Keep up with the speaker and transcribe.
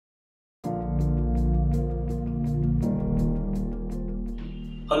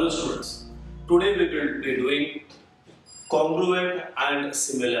Hello students, today we will be doing congruent and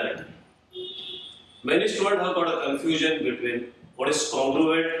similarity. Many students have got a confusion between what is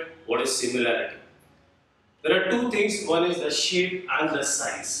congruent, what is similarity. There are two things, one is the shape and the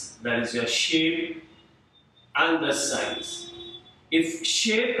size. That is your shape and the size. If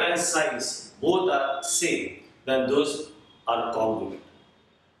shape and size both are same, then those are congruent.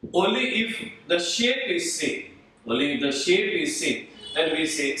 Only if the shape is same, then we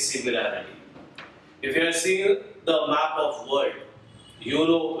say similarity. If you are seeing the map of world, you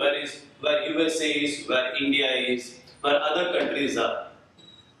know where USA is, where India is, where other countries are.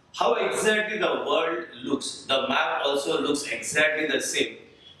 How exactly the world looks, the map also looks exactly the same.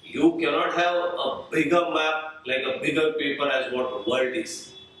 You cannot have a bigger map like a bigger paper as what the world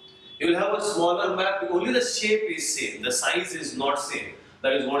is. You will have a smaller map, only the shape is same, the size is not same.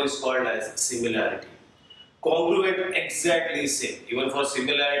 That is what is called as similarity. Congruent exactly same. Even for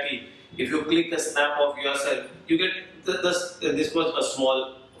similarity, if you click a snap of yourself, you get this was a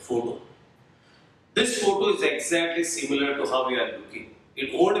small photo. This photo is exactly similar to how we are looking.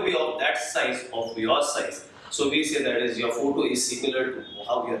 It won't be of that size, of your size. So we say that is your photo is similar to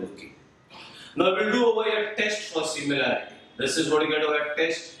how we are looking. Now we'll do over a test for similarity. This is what you get over a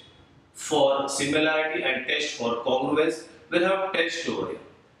test for similarity and test for congruence. We'll have test over here.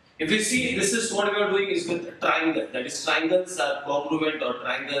 If you see, this is what we are doing is with a triangle. That is, triangles are congruent or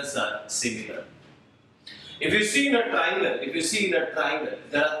triangles are similar. If you see in a triangle,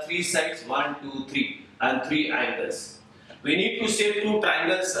 there are three sides, 1, 2, 3, and 3 angles. We need to say two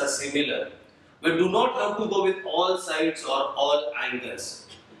triangles are similar. We do not have to go with all sides or all angles.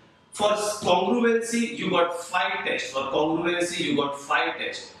 For congruency, you got 5 tests. For congruency, you got 5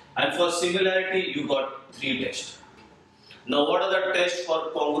 tests. And for similarity, you got 3 tests. Now, what are the tests for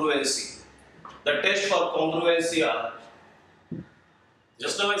congruency? The tests for congruency are,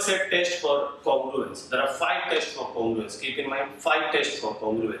 just now I said test for congruence. There are 5 tests for congruence. Keep in mind, 5 tests for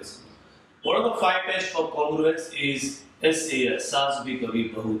congruence. One of the 5 tests for congruence is SAS, Saas Bhi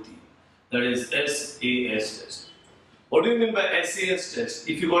Kabhi Bahuti. That is SAS test. What do you mean by SAS test?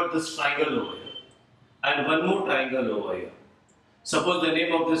 If you got this triangle over here and one more triangle over here. Suppose the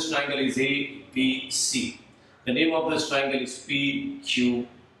name of this triangle is ABC. The name of this triangle is PQR.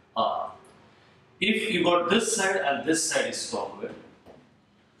 If you got this side and this side is congruent,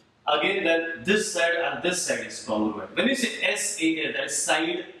 again then this side and this side is congruent. When you say SAA, that is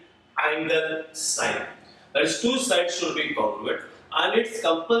side, angle, side. That is, two sides should be congruent, and it's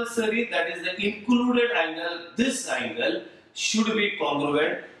compulsory, that is the included angle, this angle should be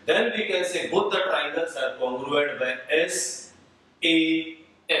congruent. Then we can say both the triangles are congruent by SAS.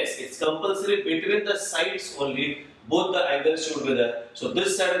 It's compulsory between the sides only, both the angles should be there. So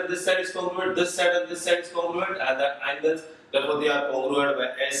this side and this side is congruent, this side and this side is congruent, and the angles, therefore they are congruent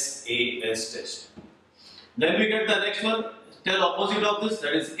by SAS test. Then we get the next one, tell opposite of this,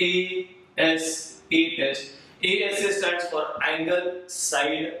 that is ASA test. ASA stands for angle,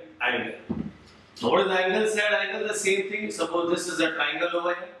 side, angle. Now what is angle, side, angle? The same thing. Suppose this is a triangle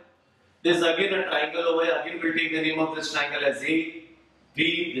over here. This is again a triangle over here. Again we'll take the name of this triangle as A,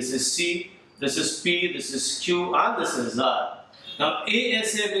 B, this is C, this is P, this is Q, and this is R. Now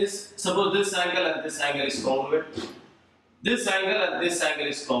ASA is, suppose this angle and this angle is congruent. This angle and this angle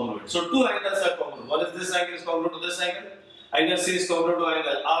is congruent. So two angles are congruent. One is this angle is congruent to this angle. Angle C is congruent to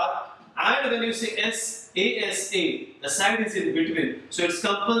angle R. And when you say ASA, the side is in between. So it's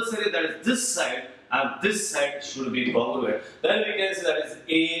compulsory that is this side and this side should be congruent. Then we can say that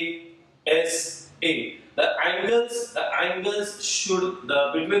is ASA. The angles should,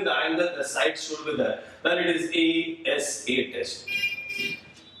 between the angle, the sides should be there. Then it is ASA test.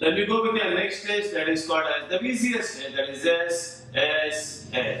 Then we go with the next test, that is called as the easiest test, that is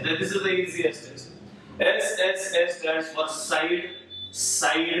SSS. This is the easiest test. SSS stands for side,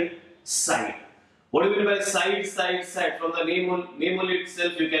 side, side. What do you mean by side, side, side? From the name only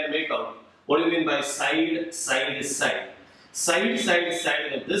itself you can make out. What do you mean by side, side, side? Side, side,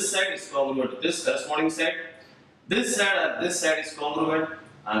 side. This side is congruent to this corresponding side. This side and this side is congruent,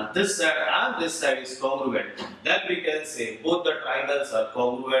 and this side and this side is congruent. Then we can say both the triangles are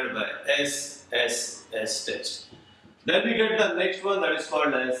congruent by SSS test. Then we get the next one, that is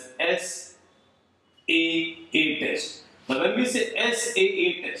called as SAA test. Now when we say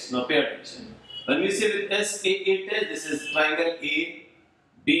SAA test, now pay attention. When we say with SAA test, this is triangle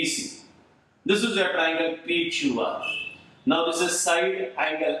ABC. This is a triangle PQR. Now this is side,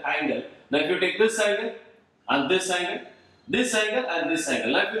 angle, angle. Now if you take this angle and this angle, this angle and this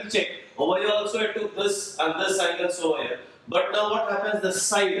angle. Now if you check, over here also I took this and this angles over here. But now what happens, the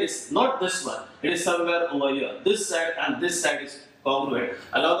side is not this one, it is somewhere over here. This side and this side is congruent.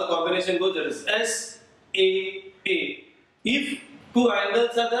 And now the combination goes, that is SAA. If two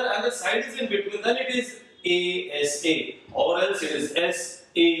angles are there and the side is in between, then it is ASA, or else it is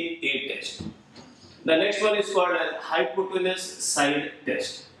SAA test. The next one is called as hypotenuse side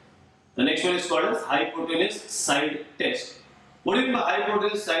test. The next one is called as hypotenuse side test. What is the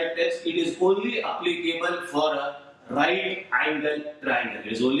hypotenuse side test? It is only applicable for a right angle triangle.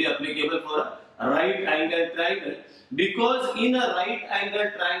 It is only applicable for a right angle triangle, because in a right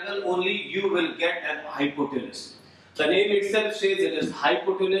angle triangle only you will get an hypotenuse. The name itself says it is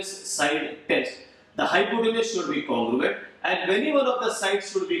hypotenuse side test. The hypotenuse should be congruent, and any one of the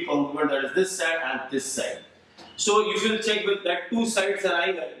sides should be congruent, that is this side and this side. So if you will check with that two sides are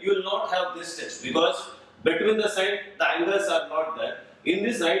angle, you will not have this test, because between the side the angles are not there. In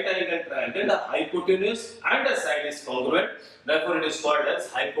this right angle triangle, the hypotenuse and the side is congruent, therefore it is called as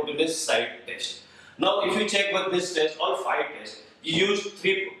hypotenuse side test. Now if you check with this test, all 5 tests, you use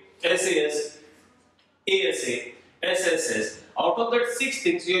 3 SAS, ASA, SSS. Out of that 6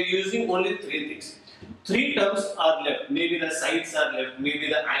 things, you are using only 3 things. 3 terms are left, maybe the sides are left, maybe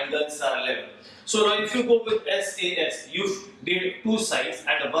the angles are left. So now if you go with SAS, you did 2 sides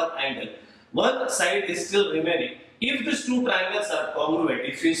and 1 angle. One side is still remaining. If these 2 triangles are congruent,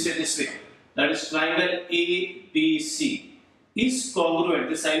 if you say this way, that is triangle ABC is congruent,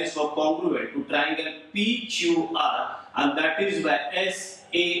 this sign is for congruent to triangle PQR, and that is by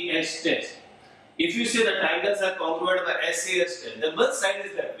SAS test. If you say the triangles are congruent by SAS test, then one side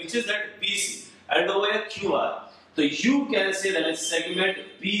is left, which is that BC, and over here QR. So you can say that segment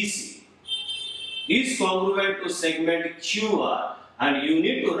BC is congruent to segment QR, and you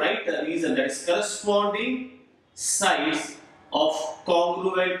need to write the reason, that is corresponding sides of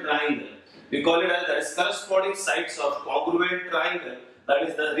congruent triangle. We call it as the corresponding sides of congruent triangle. That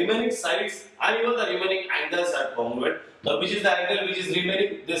is the remaining sides and even the remaining angles are congruent. Now which is the angle which is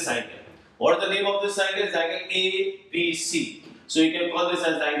remaining? This angle. What is the name of this angle? Is angle ABC. So you can call this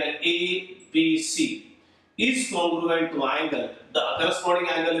as angle ABC is congruent to angle. The corresponding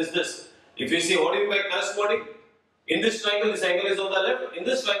angle is this. If you say what do you mean by corresponding? In this triangle, this angle is on the left. In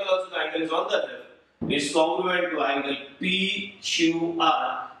this triangle also the angle is on the left. Is congruent to angle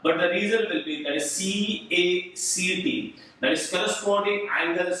PQR, but the reason will be that is CACT, that is corresponding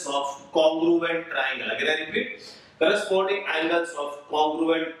angles of congruent triangle. Again I repeat, corresponding angles of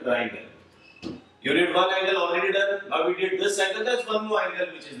congruent triangle. You did one angle already done. Now we did this angle. There's one more angle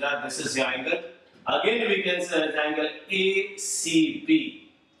which is that. This is the angle. Again we can say that angle ACP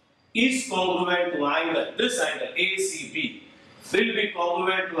is congruent to angle. This angle ACP will be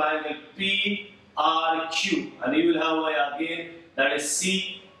congruent to angle PRQ, and you will have again that is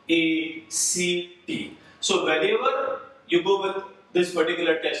CACT. So whenever you go with this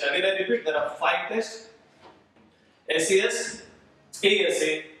particular test, again I repeat, there are 5 tests: SAS,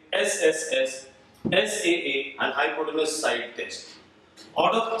 ASA, SSS, SAA, and hypotenuse side test.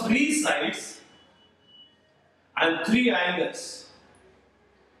 Out of 3 sides and 3 angles,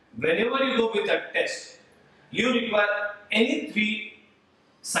 whenever you go with a test, you require any 3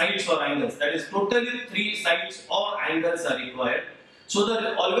 sides or angles. That is, totally 3 sides or angles are required. So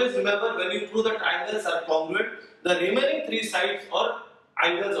that always remember, when you prove that angles are congruent, the remaining 3 sides or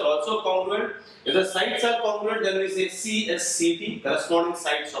angles are also congruent. If the sides are congruent, then we say CSCT, corresponding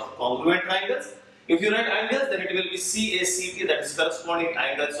sides of congruent triangles. If you write angles, then it will be CACT, that is corresponding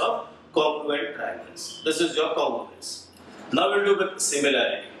angles of congruent triangles. This is your congruence. Now we'll do with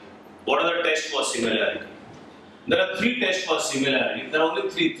similarity. What are the tests for similarity? There are 3 tests for similarity. There are only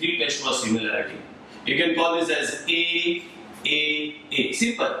 3 tests for similarity. You can call this as A.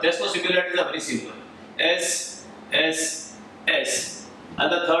 Simple. Tests for similarity are very simple. S, S, S.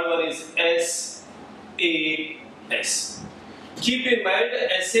 And the third one is S, A, S. Keep in mind,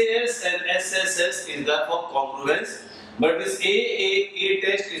 SAS and SSS is there for congruence, but this AAA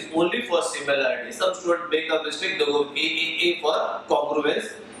test is only for similarity. Some students make a mistake, they go AAA for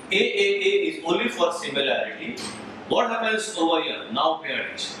congruence. AAA is only for similarity. What happens over here? Now pay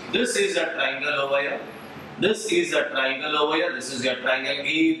attention. This is a triangle over here. This is a triangle over here. This is your triangle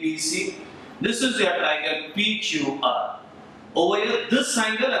ABC. This is your triangle PQR. Over here, this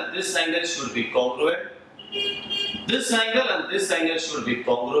angle and this angle should be congruent. This angle and this angle should be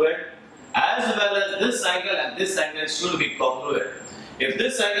congruent. As well as this angle and this angle should be congruent. If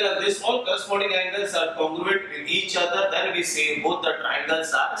this angle and this all corresponding angles are congruent with each other, then we say both the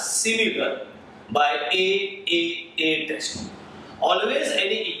triangles are similar by AAA test. Always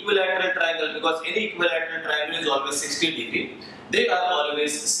any equilateral triangle, because any equilateral triangle is always 60 degree, they are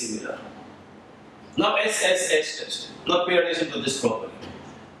always similar. Now SSS test. Now pay attention to this properly.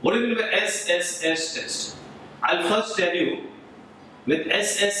 What do you mean by SSS test? I'll first tell you with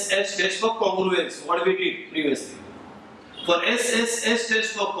SSS test for congruence. What we did previously. For SSS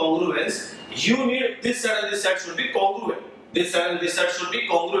test for congruence, you need this side and this side should be congruent. This side and this side should be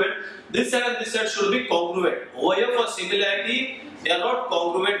congruent. This side and this side should be congruent. Over here for similarity, they are not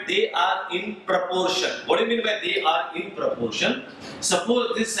congruent, they are in proportion. What do you mean by they are in proportion?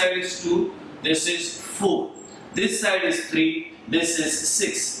 Suppose this side is 2, this is 4. This side is 3, this is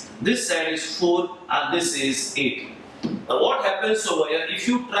 6. This side is 4 and this is 8. Now what happens over here, if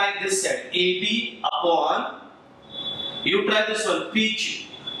you try this side, AB upon, you try this one, PQ.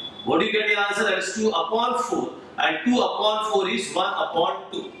 What do you get the answer? That is 2 upon 4 and 2 upon 4 is 1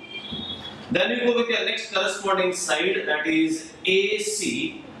 upon 2. Then you go with your next corresponding side, that is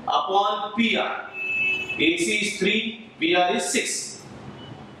AC upon PR. AC is 3, PR is 6.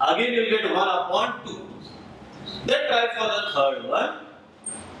 Again you will get 1 upon 2. Then try for the third one,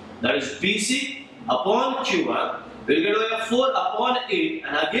 that is BC upon QR. We will get over here 4 upon 8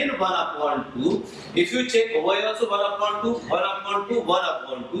 and again 1 upon 2. If you check over here also 1 upon 2, 1 upon 2, 1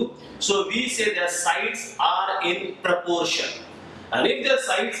 upon 2. So we say their sides are in proportion. And if their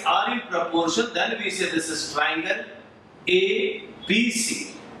sides are in proportion, then we say this is triangle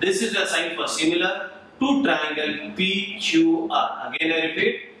ABC. This is the sign for similar to triangle PQR. Again I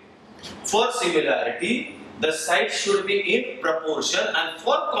repeat, for similarity, the sides should be in proportion, and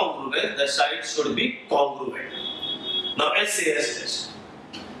for congruence, the sides should be congruent. Now SAS test.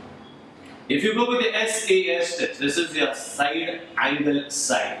 If you go with the SAS test, this is your side angle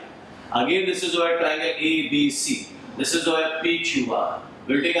side. Again this is our triangle ABC. This is our PQR.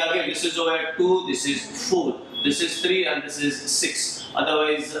 We'll take again, this is our 2, this is 4, this is 3 and this is 6.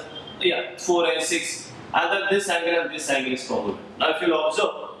 Otherwise, 4 and 6. And then this angle is congruent. Now if you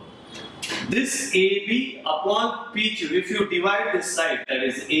observe, this AB upon PQ, if you divide this side, that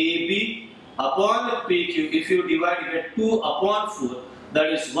is AB upon PQ, if you divide, you get 2 upon 4, that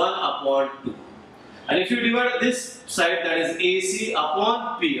is 1 upon 2. And if you divide this side, that is AC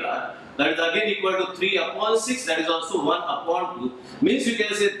upon PR, that is again equal to 3 upon 6, that is also 1 upon 2. Means you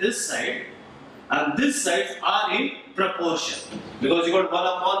can say this side and this sides are in proportion. Because you got 1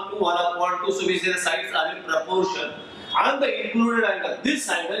 upon 2, 1 upon 2, so we say the sides are in proportion. And the included angle, this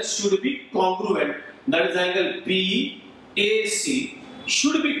angle should be congruent, that is angle PAC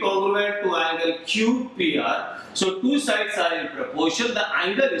should be congruent to angle QPR. So two sides are in proportion, the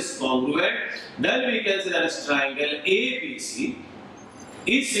angle is congruent, then we can say that is triangle ABC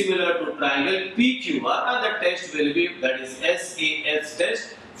is similar to triangle PQR, and the test will be, that is SAS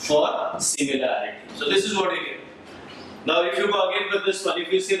test for similarity. So this is what we get. Now if you go again with this one,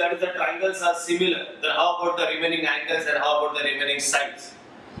 if you see that is the triangles are similar, then how about the remaining angles and how about the remaining sides?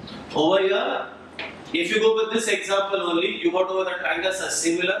 Over here, if you go with this example only, you got over the triangles are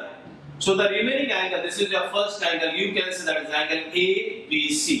similar. So the remaining angle, this is your first angle, you can say that is angle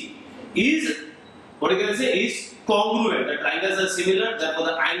ABC is, what you can say, is congruent. The triangles are similar, therefore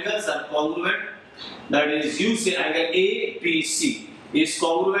the angles are congruent. That is, you say angle ABC is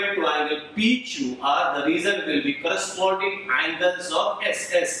congruent to angle PQR. The reason will be corresponding angles of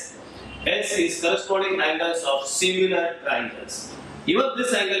SS. S is corresponding angles of similar triangles. Even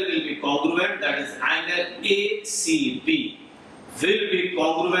this angle will be congruent, that is angle ACB will be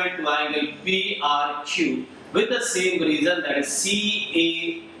congruent to angle PRQ with the same reason, that is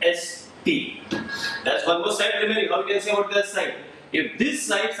CAST. That's one more side remaining. How you can say about that side? If these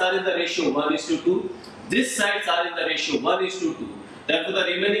sides are in the ratio 1:2, these sides are in the ratio 1:2. Therefore, the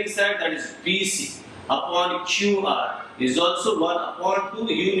remaining side, that is BC upon QR, is also 1 upon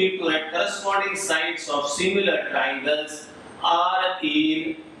 2. You need to write corresponding sides of similar triangles are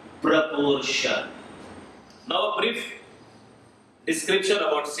in proportion. Now, a brief description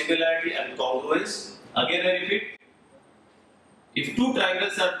about similarity and congruence. Again, I repeat. If two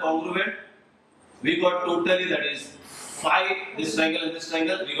triangles are congruent, we got totally, that is 5, this triangle and this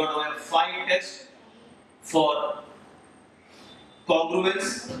triangle, we got over 5 tests for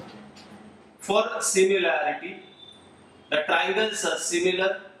congruence. For similarity, the triangles are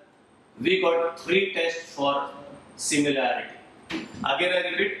similar, we got 3 tests for similarity. Again I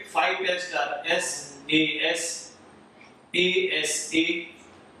repeat, 5 tests are SAS, ASA,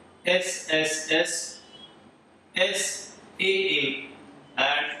 SSS, SAA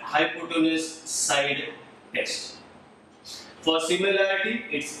and hypotenuse side test. For similarity,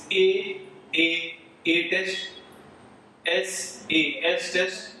 it's A test, SAS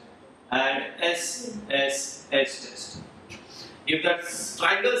test and SSS test. If the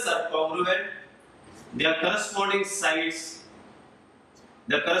triangles are congruent, their corresponding sides,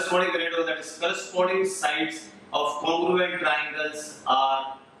 the corresponding ratio, that is corresponding sides of congruent triangles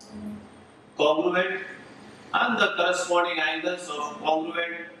are congruent. and the corresponding angles of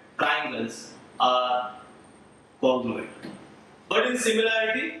congruent triangles are congruent. But in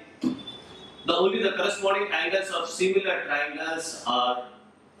similarity, only the corresponding angles of similar triangles are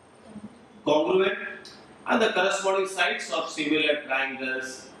congruent and the corresponding sides of similar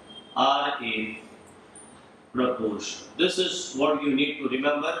triangles are in proportion. This is what you need to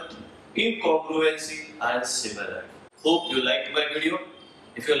remember in congruency and similarity. Hope you liked my video.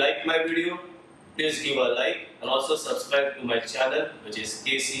 If you like my video, please give a like and also subscribe to my channel, which is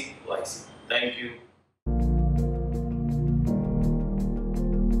Kcyc. Thank you.